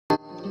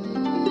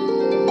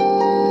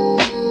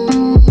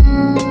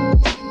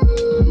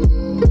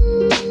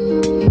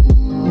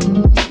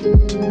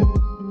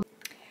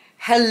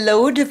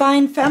Hello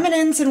Divine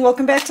Feminines, and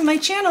welcome back to my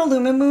channel,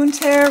 Lumen Moon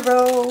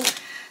Tarot.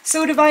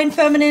 So Divine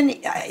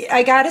Feminine,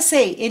 I gotta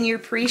say, in your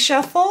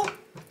pre-shuffle,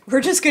 we're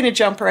just gonna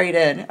jump right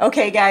in.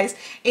 Okay guys,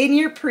 in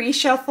your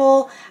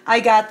pre-shuffle, I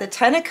got the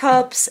Ten of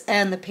Cups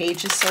and the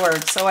Page of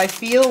Swords. So I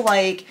feel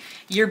like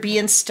you're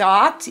being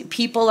stalked.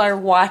 People are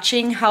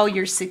watching how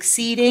you're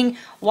succeeding,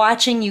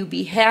 watching you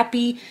be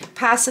happy,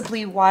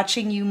 possibly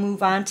watching you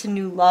move on to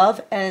new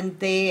love, and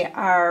they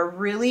are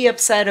really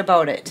upset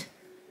about it.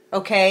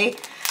 Okay?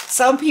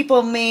 Some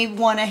people may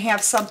want to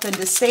have something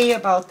to say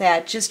about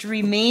that. Just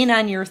remain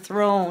on your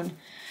throne.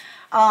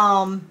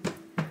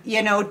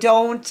 You know,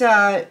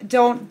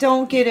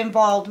 don't get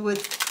involved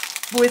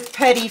with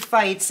petty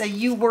fights.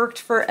 You worked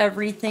for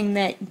everything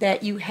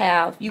that you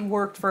have. You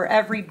worked for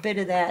every bit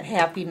of that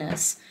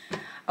happiness.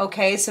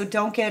 Okay, so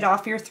don't get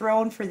off your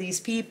throne for these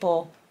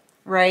people,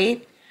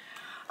 right?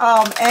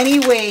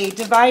 Anyway,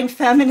 Divine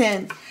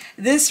Feminine,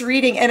 this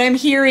reading, and I'm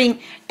hearing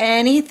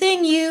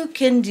anything you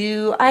can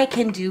do, I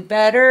can do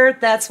better.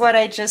 That's what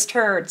I just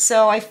heard.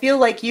 So I feel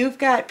like you've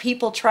got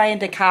people trying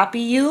to copy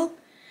you,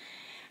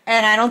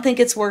 and I don't think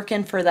it's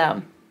working for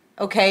them.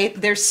 Okay,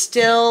 they're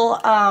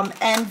still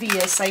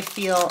envious, I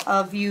feel,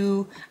 of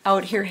you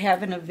out here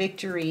having a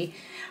victory.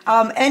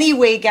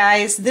 Anyway,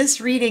 guys, this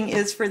reading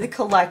is for the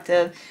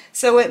collective,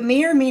 so it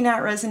may or may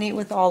not resonate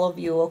with all of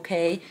you,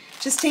 okay?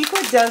 Just take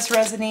what does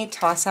resonate,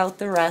 toss out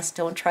the rest,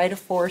 don't try to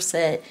force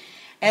it.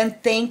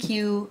 And thank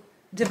you,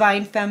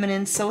 Divine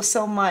Feminine,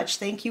 so much.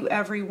 Thank you,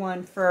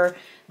 everyone, for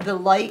the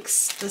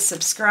likes, the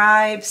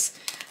subscribes,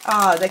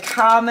 the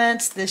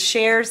comments, the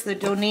shares, the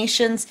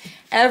donations,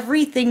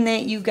 everything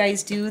that you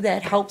guys do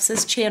that helps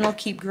this channel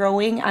keep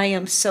growing. I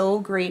am so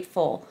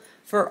grateful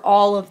for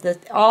all of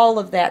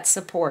that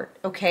support.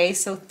 Okay,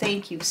 so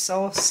thank you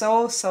so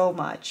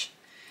much.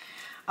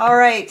 All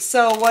right,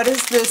 so what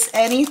is this?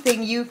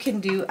 Anything you can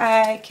do,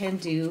 I can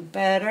do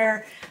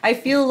better. I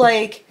feel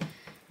like,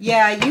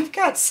 yeah, you've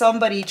got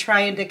somebody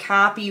trying to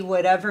copy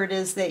whatever it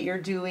is that you're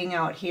doing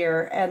out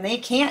here, and they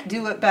can't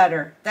do it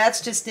better.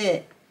 That's just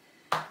it.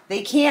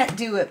 They can't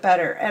do it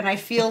better, and I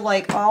feel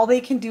like all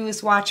they can do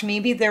is watch.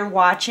 Maybe they're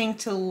watching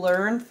to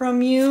learn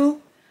from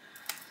you.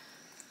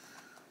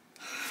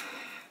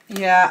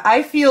 Yeah,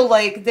 I feel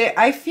like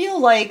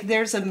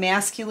there's a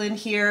masculine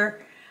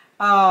here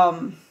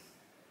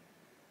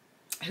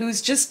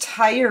who's just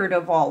tired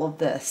of all of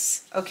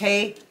this,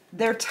 okay?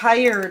 They're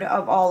tired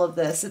of all of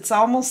this. It's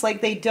almost like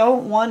they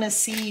don't want to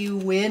see you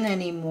win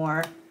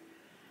anymore.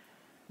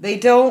 They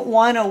don't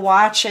want to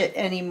watch it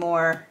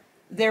anymore.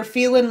 They're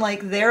feeling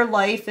like their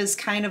life is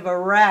kind of a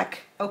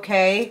wreck,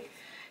 okay?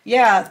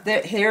 Yeah,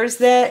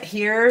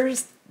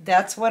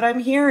 that's what I'm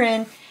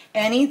hearing.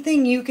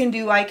 Anything you can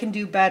do, I can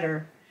do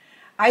better.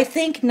 I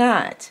think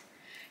not.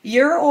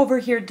 You're over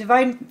here,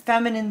 Divine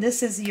Feminine,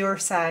 this is your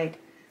side.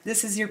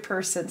 This is your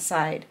person's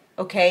side,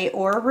 okay?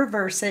 Or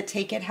reverse it,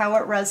 take it how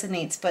it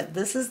resonates. But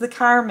this is the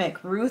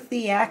Karmic, Ruth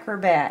the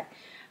Acrobat,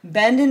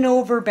 bending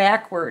over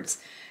backwards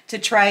to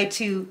try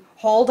to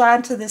hold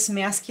on to this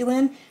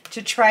masculine,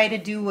 to try to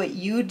do what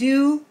you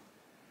do.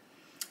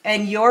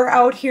 And you're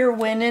out here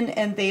winning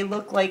and they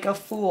look like a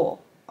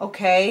fool,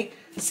 okay?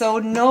 So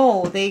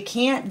no, they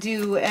can't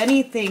do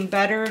anything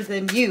better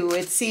than you.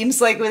 It seems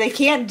like they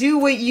can't do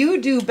what you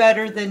do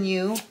better than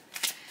you.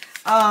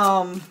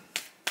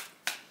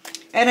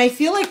 And I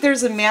feel like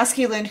there's a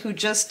masculine who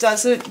just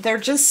doesn't, they're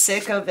just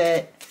sick of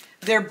it.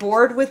 They're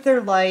bored with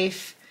their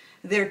life.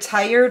 They're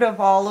tired of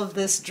all of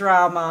this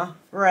drama,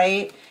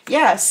 right?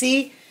 Yeah,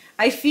 see,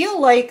 I feel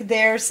like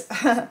there's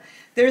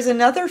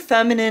another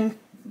feminine,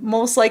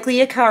 most likely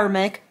a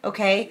karmic,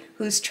 okay,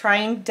 who's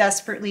trying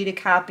desperately to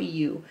copy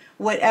you.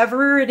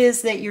 Whatever it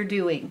is that you're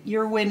doing,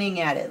 you're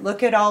winning at it.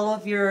 Look at all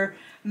of your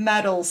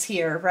medals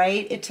here,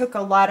 right? It took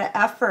a lot of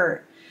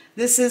effort.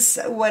 This is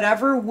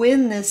whatever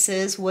win this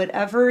is,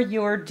 whatever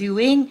you're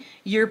doing,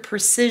 your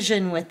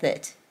precision with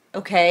it,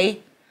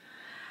 okay?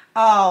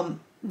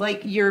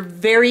 Like you're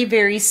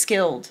very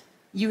skilled.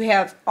 You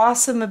have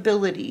awesome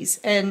abilities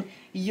and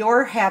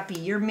you're happy.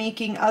 You're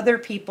making other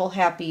people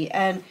happy.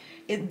 And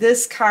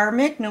this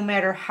karmic, no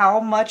matter how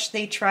much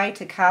they try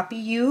to copy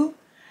you,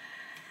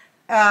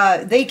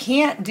 they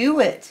can't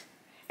do it.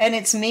 And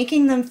it's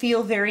making them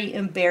feel very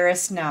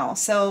embarrassed now.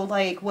 So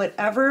like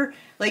whatever,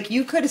 like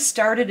you could have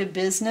started a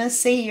business,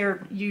 say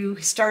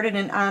you started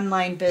an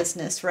online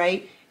business,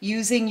 right?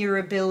 Using your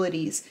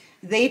abilities.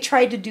 They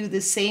tried to do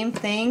the same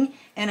thing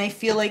and I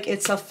feel like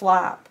it's a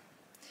flop.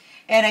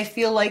 And I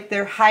feel like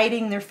they're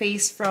hiding their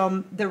face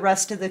from the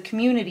rest of the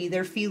community.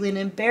 They're feeling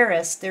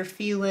embarrassed. They're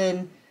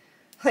feeling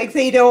like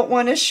they don't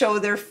want to show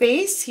their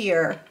face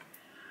here.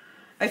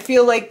 I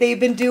feel like they've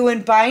been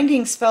doing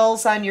binding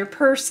spells on your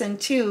person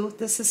too.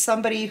 This is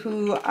somebody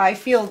who I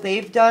feel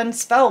they've done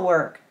spell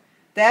work.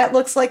 That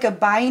looks like a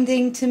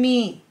binding to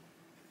me.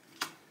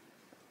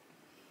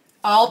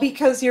 All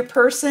because your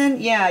person,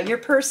 yeah, your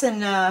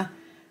person,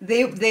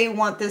 they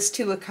want this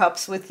Two of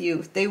Cups with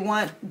you. They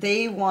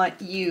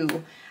want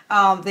you.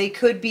 They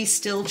could be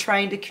still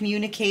trying to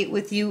communicate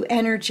with you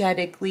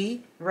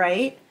energetically,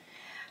 right?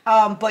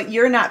 but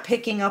you're not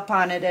picking up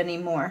on it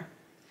anymore.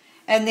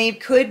 And they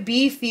could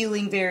be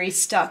feeling very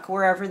stuck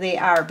wherever they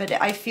are, but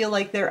I feel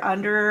like they're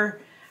under,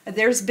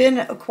 there's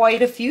been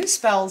quite a few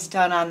spells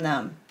done on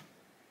them.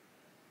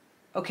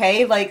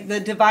 Okay, like the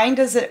divine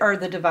doesn't, or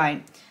the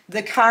divine,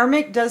 the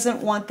karmic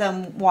doesn't want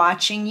them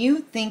watching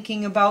you,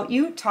 thinking about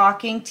you,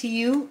 talking to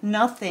you,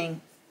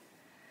 nothing.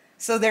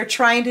 So they're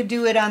trying to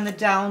do it on the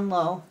down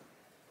low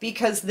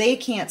because they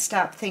can't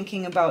stop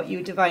thinking about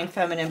you, divine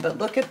feminine. But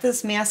look at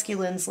this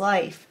masculine's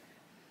life.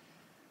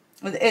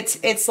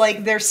 It's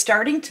like they're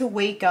starting to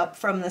wake up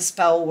from the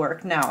spell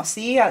work now.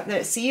 See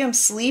him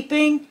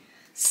sleeping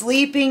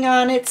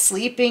on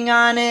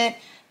it,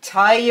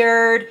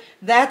 tired.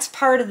 That's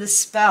part of the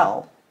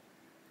spell,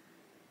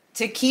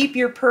 to keep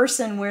your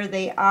person where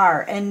they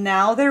are. And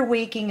now they're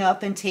waking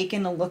up and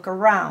taking a look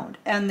around,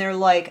 and they're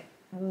like,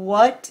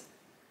 what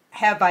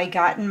have I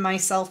gotten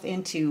myself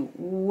into?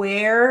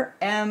 Where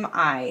am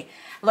I?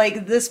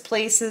 Like, this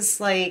place is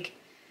like,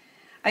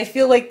 I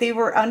feel like they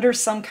were under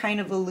some kind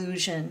of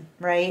illusion,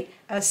 right?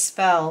 A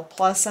spell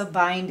plus a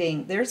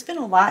binding. There's been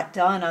a lot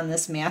done on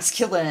this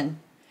masculine,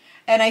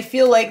 and I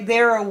feel like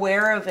they're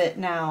aware of it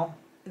now.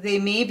 They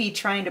may be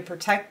trying to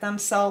protect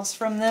themselves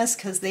from this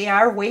because they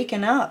are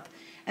waking up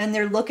and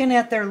they're looking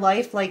at their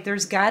life like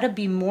there's got to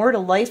be more to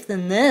life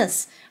than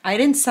this. I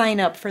didn't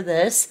sign up for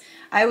this.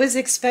 I was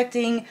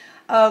expecting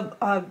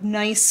a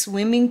nice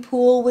swimming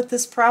pool with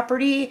this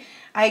property.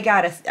 I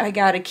got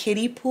a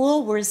kiddie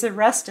pool. Where's the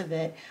rest of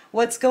it?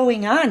 What's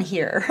going on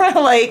here?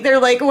 Like, they're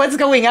like, what's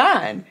going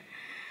on?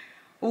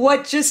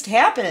 What just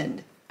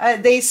happened?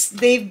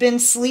 They've been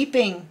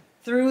sleeping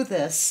through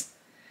this.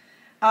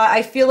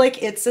 I feel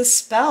like it's a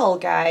spell,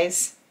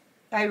 guys.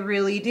 I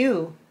really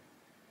do.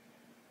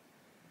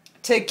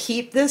 To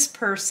keep this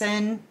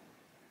person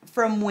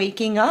from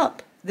waking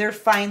up. They're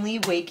finally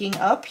waking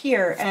up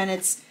here,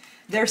 and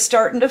they're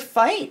starting to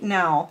fight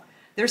now.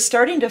 They're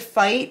starting to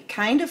fight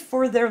kind of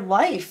for their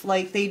life.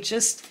 Like, they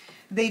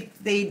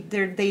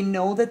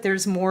know that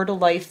there's more to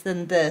life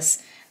than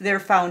this. Their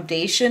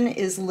foundation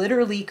is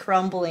literally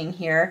crumbling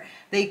here.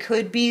 They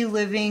could be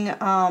living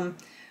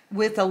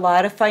with a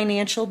lot of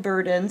financial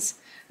burdens.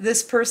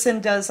 This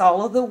person does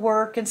all of the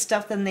work and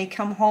stuff, then they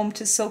come home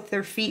to soak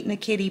their feet in a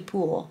kiddie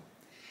pool.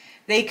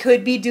 They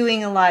could be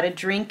doing a lot of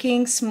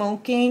drinking,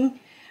 smoking,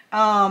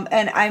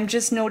 and I'm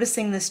just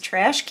noticing this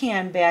trash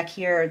can back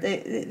here.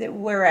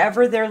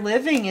 Wherever they're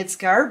living, it's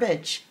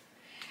garbage.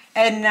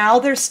 And now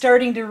they're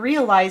starting to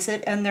realize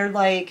it, and they're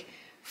like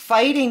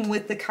fighting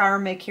with the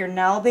karmic here.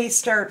 Now they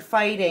start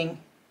fighting.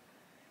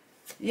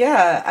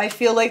 Yeah, I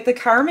feel like the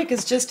karmic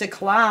is just a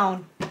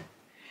clown.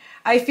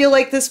 I feel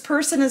like this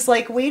person is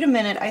like, wait a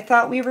minute, I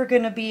thought we were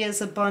going to be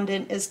as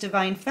abundant as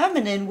divine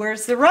feminine.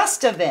 Where's the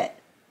rest of it?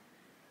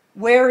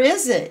 Where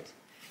is it?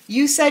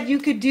 You said you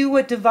could do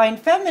what divine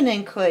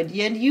feminine could,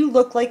 and you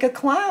look like a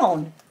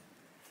clown.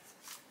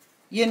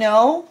 You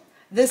know?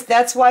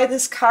 That's why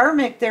this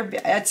karmic,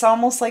 it's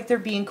almost like they're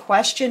being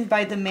questioned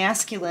by the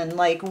masculine.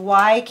 Like,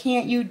 why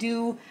can't you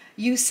do,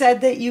 you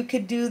said that you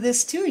could do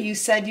this too. You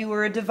said you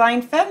were a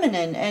divine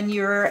feminine, and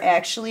you're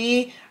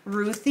actually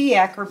Ruth the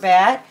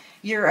acrobat.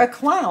 You're a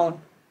clown.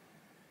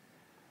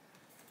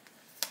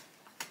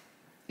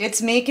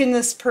 It's making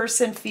this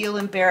person feel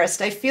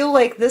embarrassed. I feel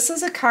like this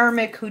is a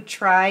karmic who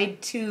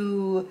tried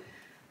to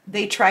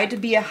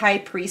be a high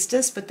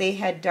priestess, but they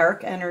had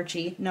dark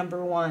energy,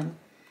 number one.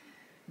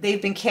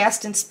 They've been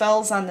casting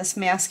spells on this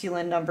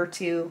masculine, number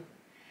two,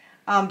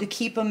 to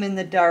keep them in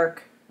the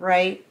dark,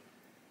 right?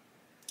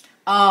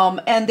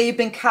 And they've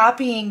been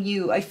copying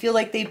you. I feel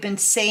like they've been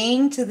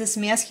saying to this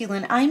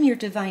masculine, I'm your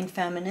divine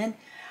feminine.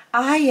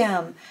 I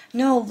am.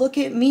 No, look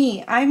at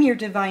me. I'm your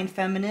divine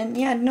feminine.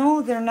 Yeah,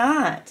 no, they're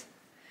not.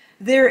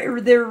 There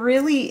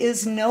really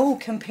is no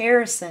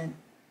comparison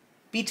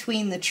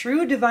between the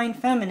true divine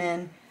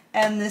feminine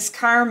and this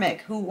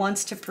karmic who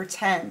wants to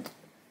pretend.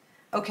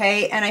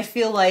 Okay, and I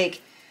feel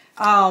like,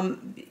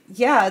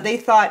 yeah, they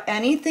thought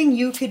anything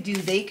you could do,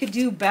 they could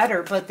do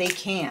better, but they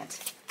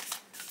can't.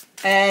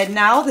 And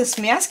now this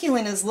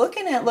masculine is look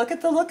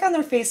at the look on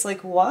their face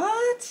like,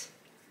 what?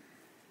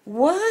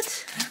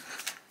 What?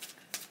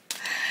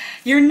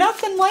 You're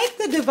nothing like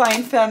the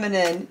divine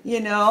feminine, you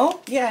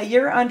know? Yeah,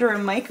 you're under a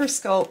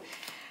microscope.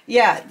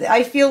 Yeah,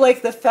 I feel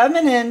like the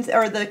feminines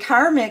or the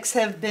karmics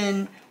have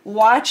been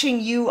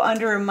watching you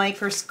under a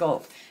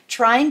microscope,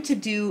 trying to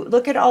do,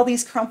 look at all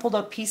these crumpled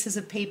up pieces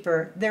of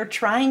paper. They're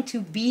trying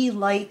to be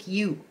like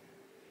you,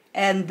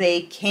 and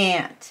they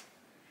can't.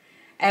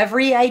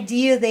 Every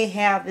idea they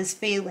have is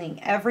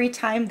failing. Every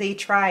time they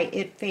try,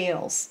 it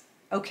fails.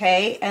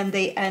 Okay? And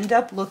they end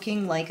up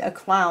looking like a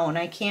clown.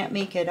 I can't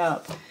make it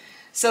up.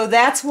 So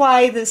that's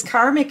why this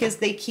karmic is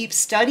they keep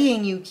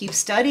studying you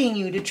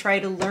to try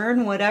to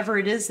learn whatever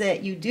it is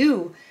that you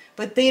do.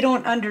 But they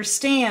don't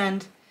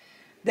understand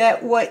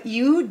that what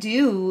you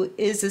do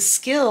is a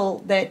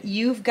skill that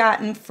you've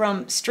gotten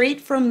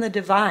straight from the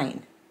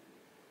divine.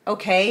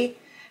 Okay?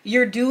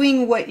 You're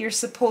doing what you're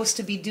supposed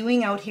to be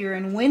doing out here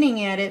and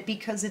winning at it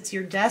because it's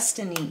your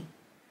destiny.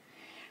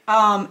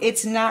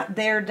 It's not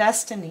their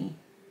destiny.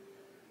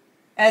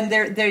 and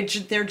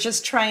they're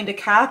just trying to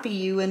copy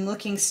you and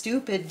looking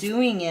stupid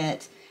doing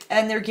it,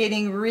 and they're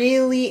getting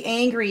really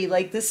angry.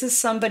 Like this is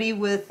somebody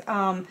with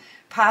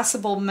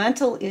possible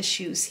mental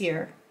issues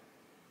here.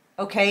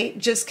 Okay,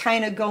 just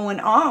kind of going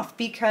off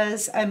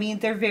because, I mean,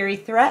 they're very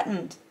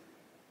threatened.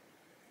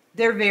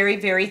 They're very,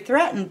 very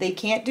threatened. They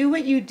can't do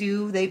what you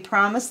do. They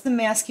promised the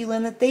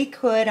masculine that they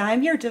could.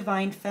 I'm your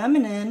divine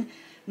feminine.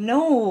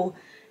 No,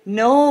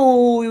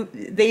 no,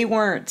 they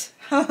weren't.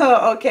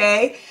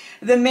 Okay?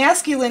 The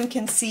masculine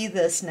can see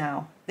this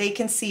now. They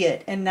can see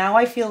it. And now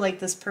I feel like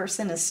this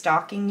person is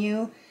stalking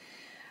you,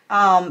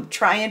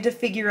 trying to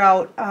figure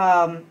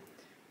out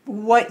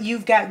what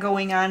you've got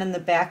going on in the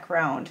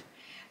background.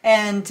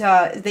 And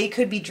they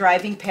could be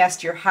driving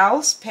past your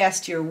house,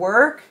 past your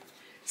work.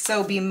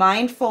 So be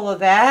mindful of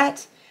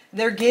that.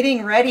 They're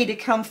getting ready to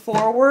come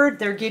forward.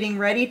 They're getting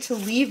ready to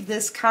leave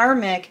this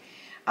karmic,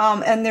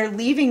 and they're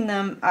leaving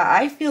them.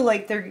 I feel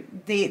like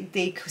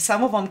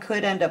some of them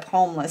could end up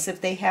homeless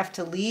if they have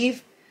to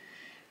leave.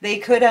 They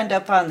could end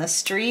up on the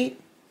street,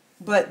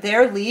 but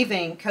they're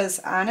leaving because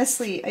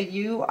honestly,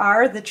 you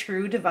are the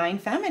true divine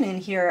feminine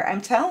here.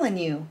 I'm telling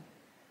you.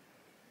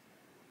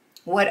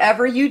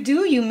 Whatever you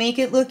do, you make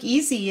it look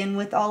easy, and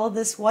with all of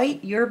this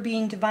white, you're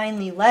being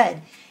divinely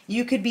led.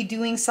 You could be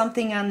doing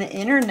something on the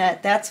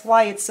internet. That's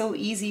why it's so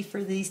easy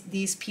for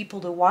these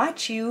people to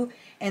watch you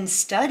and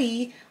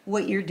study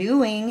what you're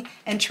doing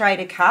and try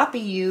to copy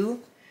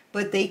you,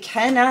 but they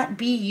cannot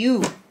be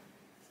you.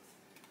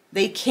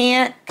 They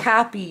can't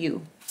copy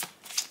you.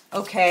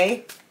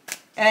 Okay?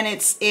 And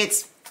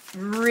it's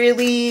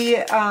really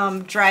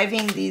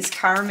driving these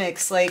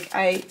karmics. Like,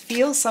 I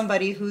feel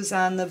somebody who's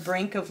on the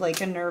brink of like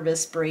a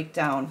nervous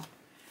breakdown,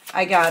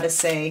 I gotta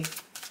say.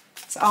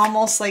 It's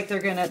almost like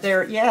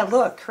yeah,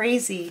 look,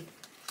 crazy.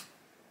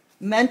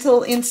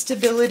 Mental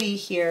instability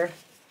here.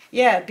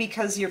 Yeah,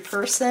 because your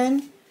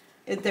person,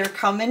 they're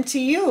coming to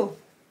you.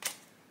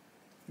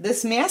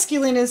 This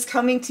masculine is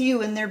coming to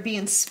you and they're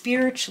being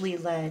spiritually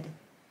led.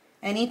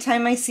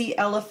 Anytime I see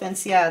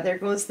elephants, yeah, there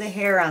goes the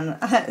hair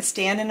on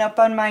standing up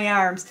on my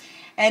arms.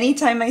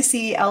 Anytime I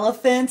see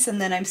elephants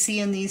and then I'm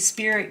seeing these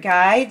spirit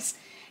guides,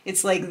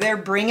 it's like they're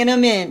bringing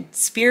them in.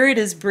 Spirit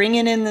is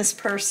bringing in this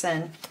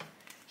person.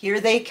 Here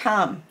they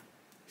come.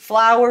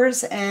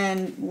 Flowers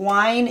and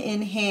wine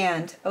in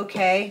hand,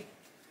 okay?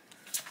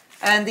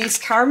 And these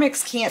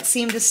karmics can't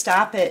seem to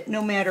stop it,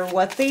 no matter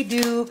what they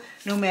do,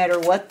 no matter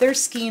what their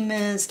scheme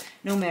is,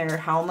 no matter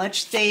how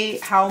much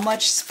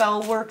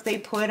spell work they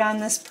put on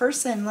this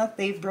person. Look,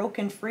 they've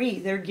broken free.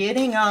 They're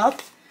getting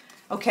up,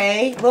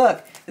 okay?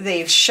 Look,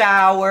 they've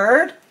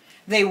showered,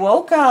 they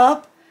woke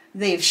up,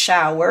 they've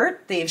showered,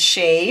 they've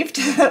shaved,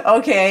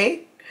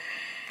 okay?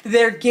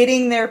 They're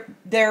getting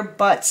their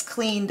butts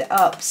cleaned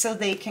up so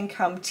they can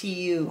come to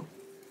you.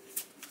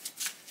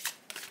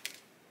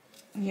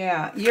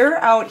 Yeah, you're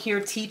out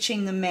here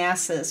teaching the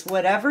masses.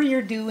 Whatever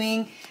you're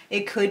doing,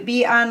 it could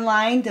be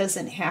online,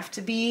 doesn't have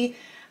to be.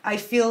 I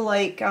feel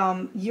like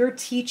you're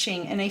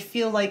teaching, and I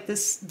feel like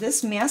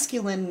this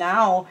masculine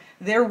now,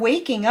 they're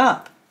waking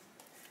up.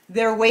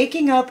 They're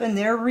waking up and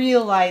they're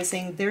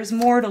realizing there's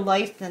more to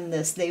life than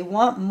this. They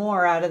want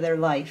more out of their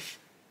life.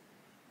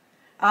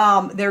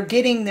 They're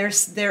getting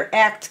their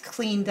act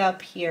cleaned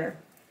up here.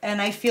 And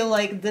I feel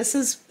like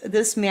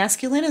this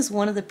masculine is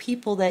one of the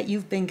people that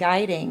you've been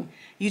guiding.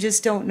 You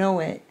just don't know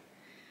it.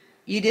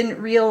 You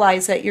didn't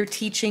realize that you're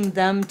teaching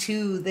them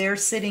too. They're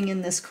sitting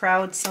in this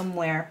crowd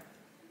somewhere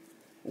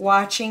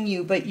watching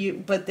you,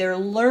 but they're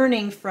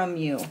learning from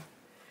you.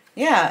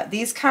 Yeah,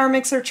 these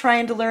karmics are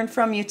trying to learn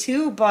from you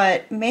too,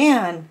 but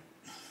man,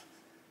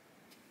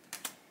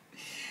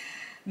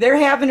 they're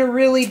having a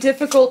really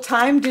difficult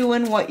time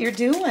doing what you're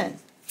doing.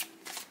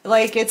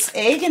 Like, it's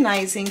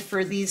agonizing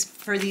for these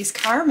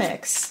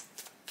karmics.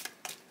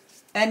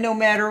 And no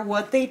matter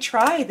what they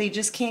try, they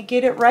just can't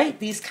get it right.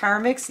 These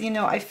karmics, you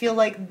know, I feel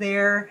like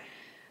they're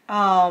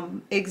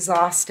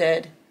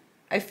exhausted.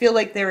 I feel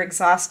like they're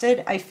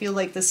exhausted. I feel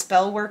like the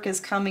spell work is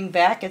coming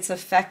back. It's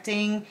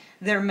affecting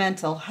their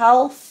mental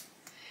health.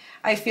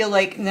 I feel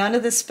like none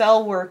of the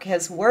spell work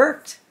has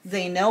worked.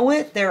 They know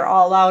it. They're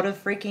all out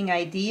of freaking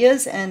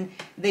ideas. And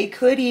they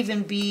could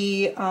even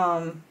be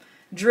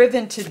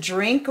driven to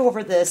drink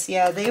over this.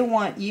 Yeah, they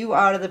want you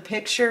out of the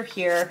picture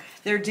here.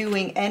 They're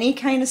doing any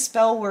kind of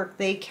spell work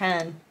they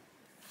can.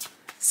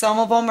 Some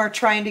of them are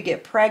trying to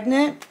get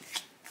pregnant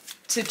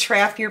to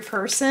trap your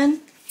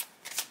person.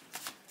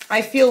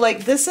 I feel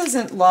like this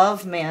isn't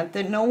love, man.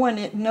 That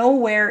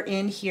nowhere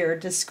in here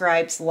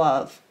describes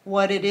love.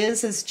 What it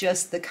is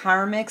just the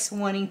karmics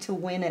wanting to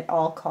win at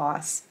all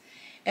costs.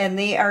 And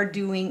they are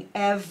doing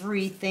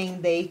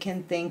everything they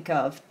can think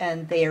of,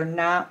 and they are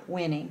not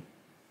winning.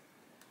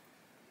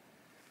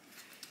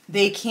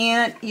 They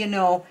can't, you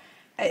know,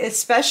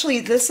 especially,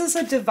 this is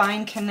a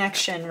divine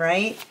connection,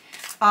 right?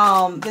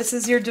 This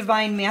is your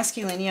divine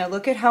masculine. Yeah,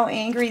 look at how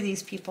angry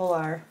these people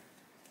are.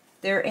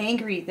 They're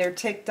angry. They're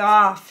ticked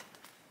off.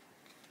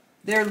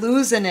 They're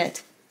losing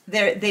it.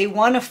 They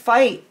want to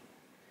fight.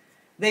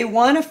 They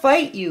want to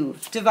fight you,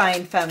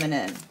 divine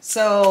feminine.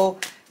 So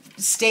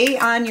Stay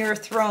on your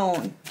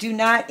throne. Do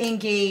not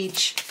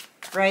engage,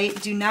 right?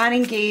 Do not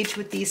engage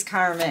with these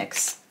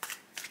karmics.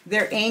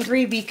 They're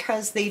angry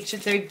because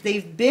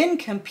they've been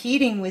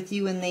competing with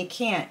you and they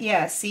can't.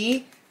 Yeah,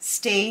 see?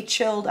 Stay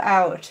chilled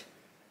out,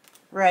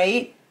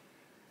 right?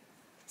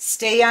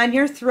 Stay on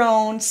your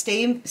throne.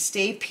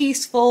 Stay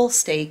peaceful.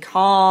 Stay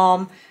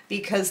calm,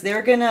 because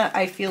they're gonna,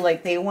 I feel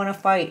like they want to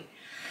fight.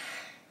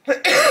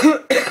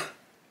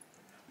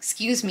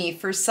 Excuse me.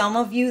 For some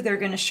of you, they're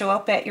going to show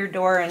up at your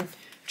door and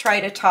try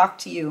to talk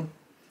to you.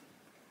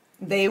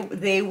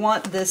 They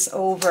want this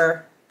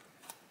over.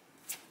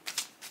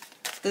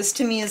 This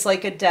to me is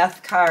like a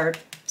death card.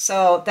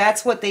 So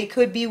that's what they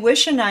could be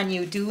wishing on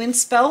you, doing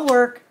spell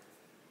work.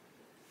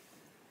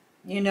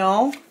 You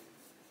know,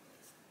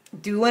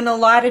 doing a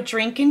lot of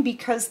drinking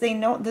because they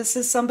know this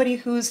is somebody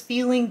who's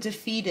feeling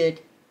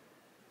defeated.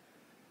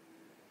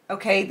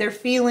 Okay, they're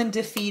feeling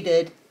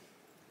defeated.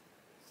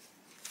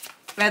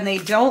 And they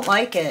don't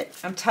like it,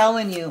 I'm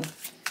telling you.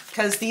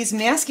 Because these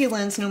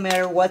masculines, no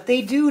matter what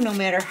they do, no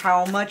matter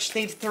how much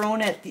they've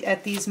thrown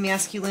at these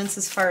masculines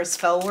as far as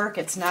spell work,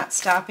 it's not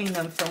stopping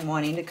them from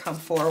wanting to come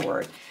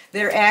forward.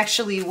 They're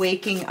actually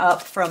waking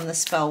up from the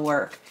spell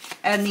work.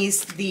 And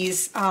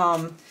these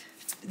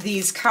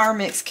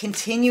karmics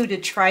continue to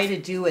try to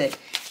do it.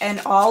 And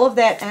all of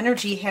that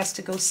energy has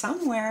to go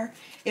somewhere.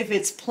 If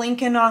it's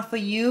plinking off of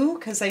you,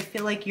 because I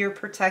feel like you're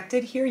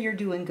protected here, you're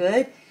doing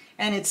good,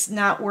 and it's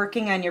not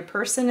working on your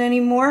person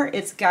anymore,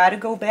 it's got to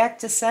go back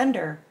to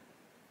sender.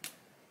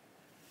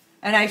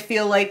 And I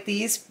feel like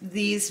some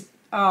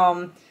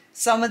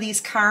of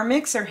these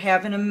karmics are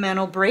having a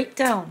mental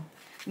breakdown.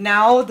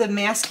 Now the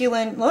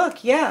masculine,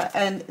 look, yeah,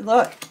 and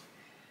look,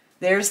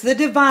 there's the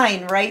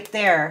divine right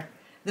there.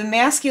 The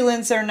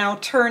masculines are now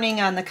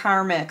turning on the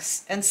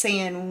karmics and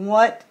saying,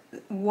 what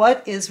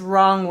is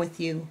wrong with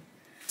you?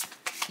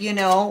 You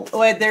know,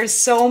 there's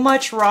so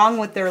much wrong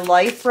with their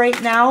life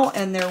right now,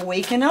 and they're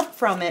waking up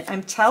from it,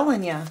 I'm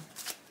telling you.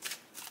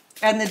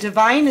 And the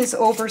divine is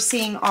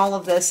overseeing all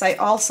of this. I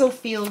also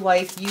feel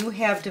like you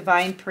have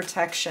divine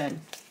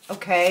protection,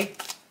 okay?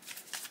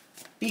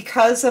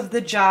 Because of the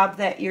job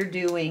that you're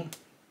doing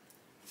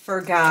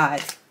for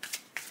God.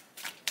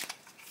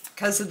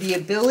 Because of the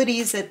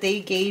abilities that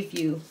they gave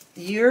you.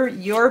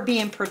 You're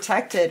being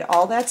protected.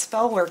 All that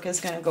spell work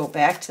is going to go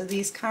back to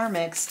these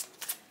karmics.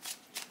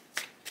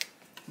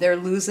 They're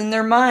losing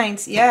their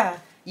minds. Yeah,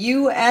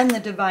 you and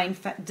the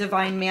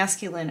divine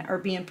masculine are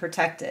being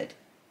protected.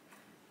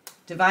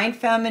 Divine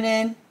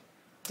feminine,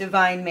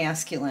 divine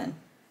masculine.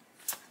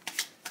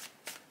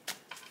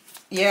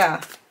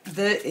 Yeah,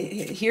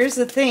 here's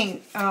the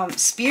thing.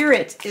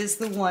 Spirit is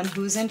the one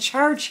who's in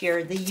charge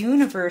here. The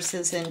universe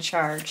is in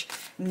charge,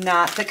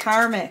 not the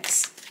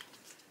karmics.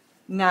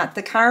 Not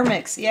the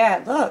karmics.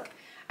 Yeah, look.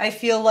 I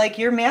feel like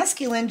your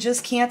masculine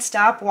just can't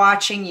stop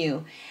watching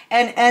you.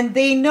 And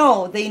they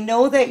know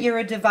that you're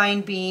a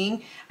divine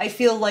being. I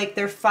feel like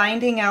they're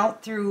finding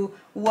out through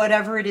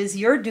whatever it is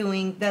you're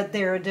doing that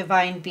they're a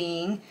divine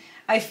being.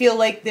 I feel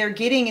like they're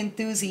getting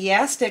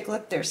enthusiastic.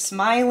 Look, they're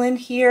smiling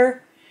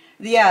here.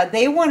 Yeah,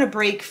 they want to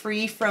break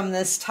free from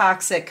this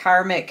toxic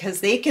karmic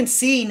because they can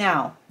see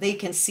now. They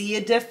can see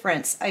a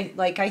difference.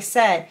 Like I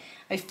said,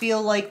 I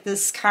feel like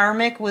this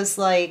karmic was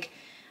like,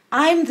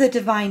 I'm the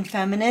divine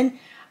feminine.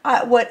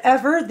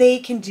 Whatever they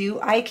can do,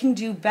 I can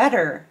do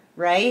better,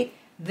 right?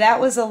 That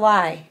was a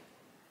lie.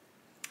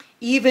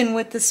 Even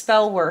with the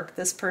spell work,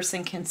 this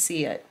person can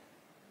see it.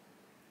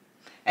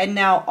 And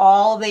now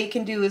all they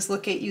can do is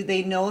look at you.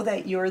 They know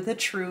that you're the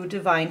true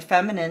divine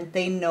feminine.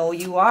 They know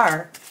you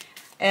are.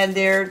 And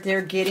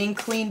they're getting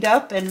cleaned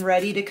up and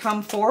ready to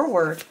come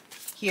forward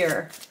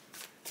here.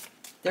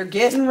 They're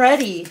getting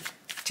ready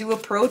to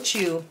approach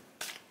you.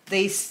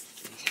 There's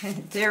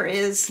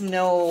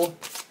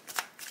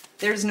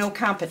no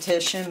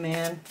competition,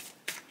 man.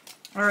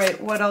 All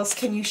right, what else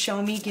can you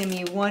show me? Give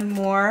me one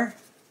more.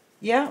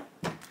 Yeah,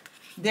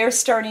 they're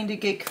starting to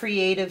get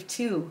creative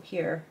too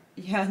here.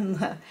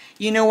 Yeah,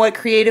 you know what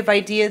creative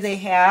idea they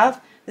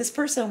have? This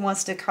person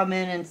wants to come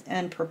in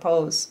and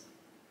propose.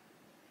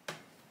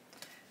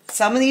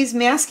 Some of these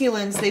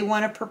masculines, they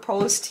want to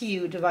propose to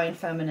you, divine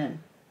feminine.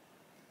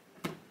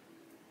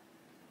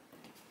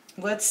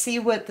 Let's see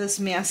what this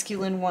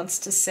masculine wants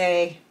to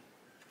say.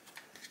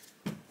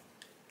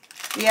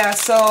 Yeah,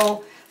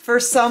 so for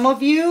some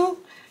of you,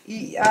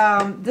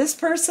 this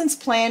person's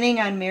planning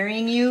on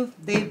marrying you.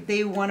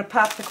 They want to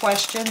pop the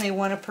question. They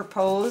want to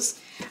propose.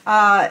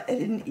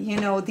 You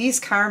know, these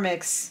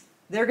karmics,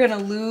 they're going to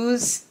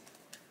lose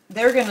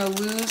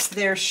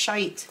their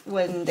shite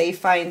when they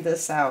find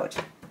this out.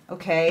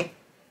 Okay?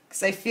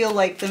 Because I feel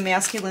like the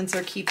masculines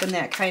are keeping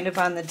that kind of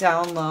on the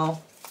down low.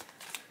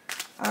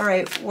 All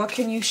right, what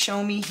can you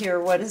show me here?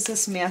 What does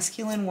this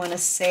masculine want to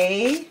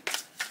say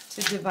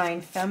to divine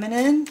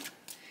feminine?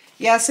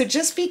 Yeah, so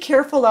just be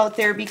careful out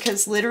there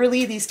because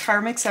literally these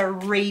karmics are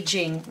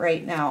raging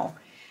right now.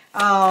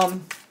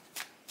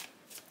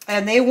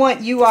 And they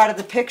want you out of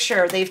the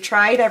picture. They've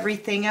tried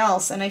everything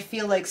else, and I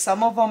feel like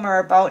some of them are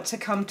about to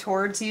come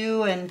towards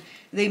you, and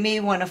they may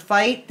want to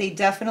fight. They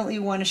definitely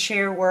want to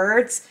share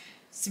words.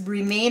 So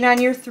remain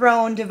on your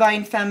throne,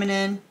 Divine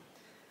Feminine.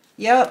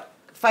 Yep,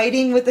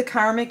 fighting with the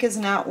karmic is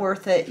not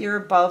worth it. You're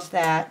above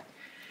that.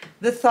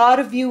 The thought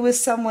of you with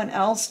someone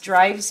else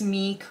drives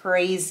me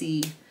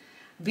crazy.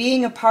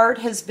 Being apart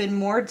has been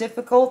more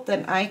difficult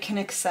than I can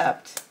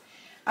accept.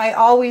 I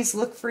always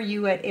look for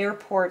you at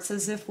airports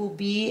as if we'll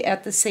be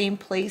at the same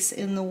place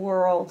in the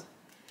world.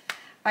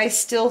 I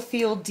still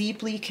feel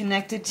deeply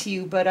connected to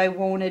you, but I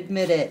won't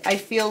admit it. I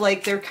feel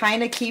like they're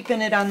kind of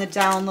keeping it on the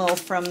down low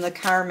from the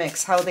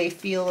karmics, how they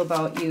feel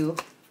about you.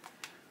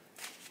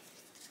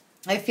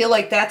 I feel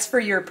like that's for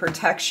your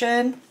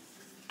protection.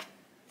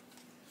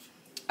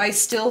 I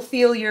still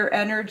feel your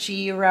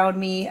energy around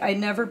me. I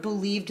never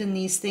believed in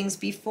these things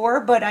before,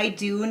 but I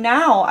do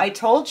now. I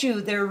told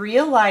you, they're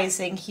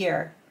realizing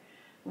here.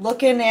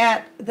 Looking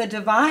at the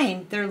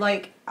divine, they're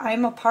like,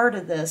 I'm a part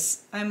of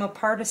this. I'm a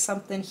part of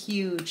something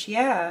huge.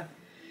 Yeah.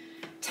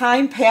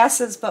 Time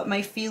passes, but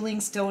my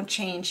feelings don't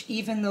change,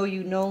 even though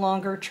you no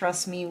longer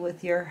trust me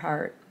with your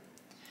heart.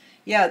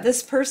 Yeah,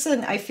 this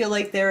person, I feel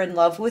like they're in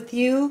love with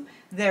you.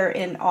 They're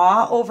in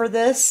awe over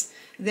this.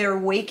 They're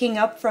waking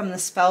up from the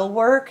spell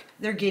work.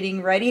 They're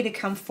getting ready to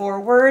come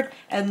forward.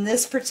 And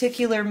this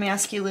particular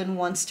masculine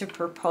wants to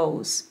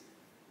propose.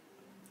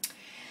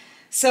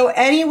 So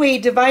anyway,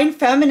 Divine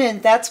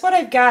Feminine, that's what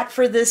I've got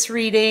for this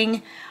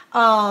reading.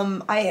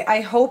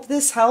 I hope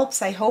this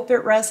helps. I hope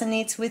it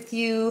resonates with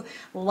you.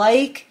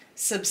 Like,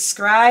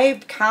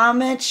 subscribe,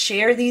 comment,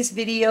 share these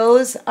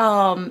videos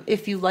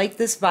if you like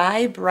this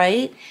vibe,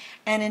 right?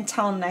 And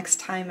until next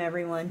time,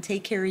 everyone,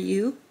 take care of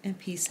you and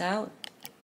peace out.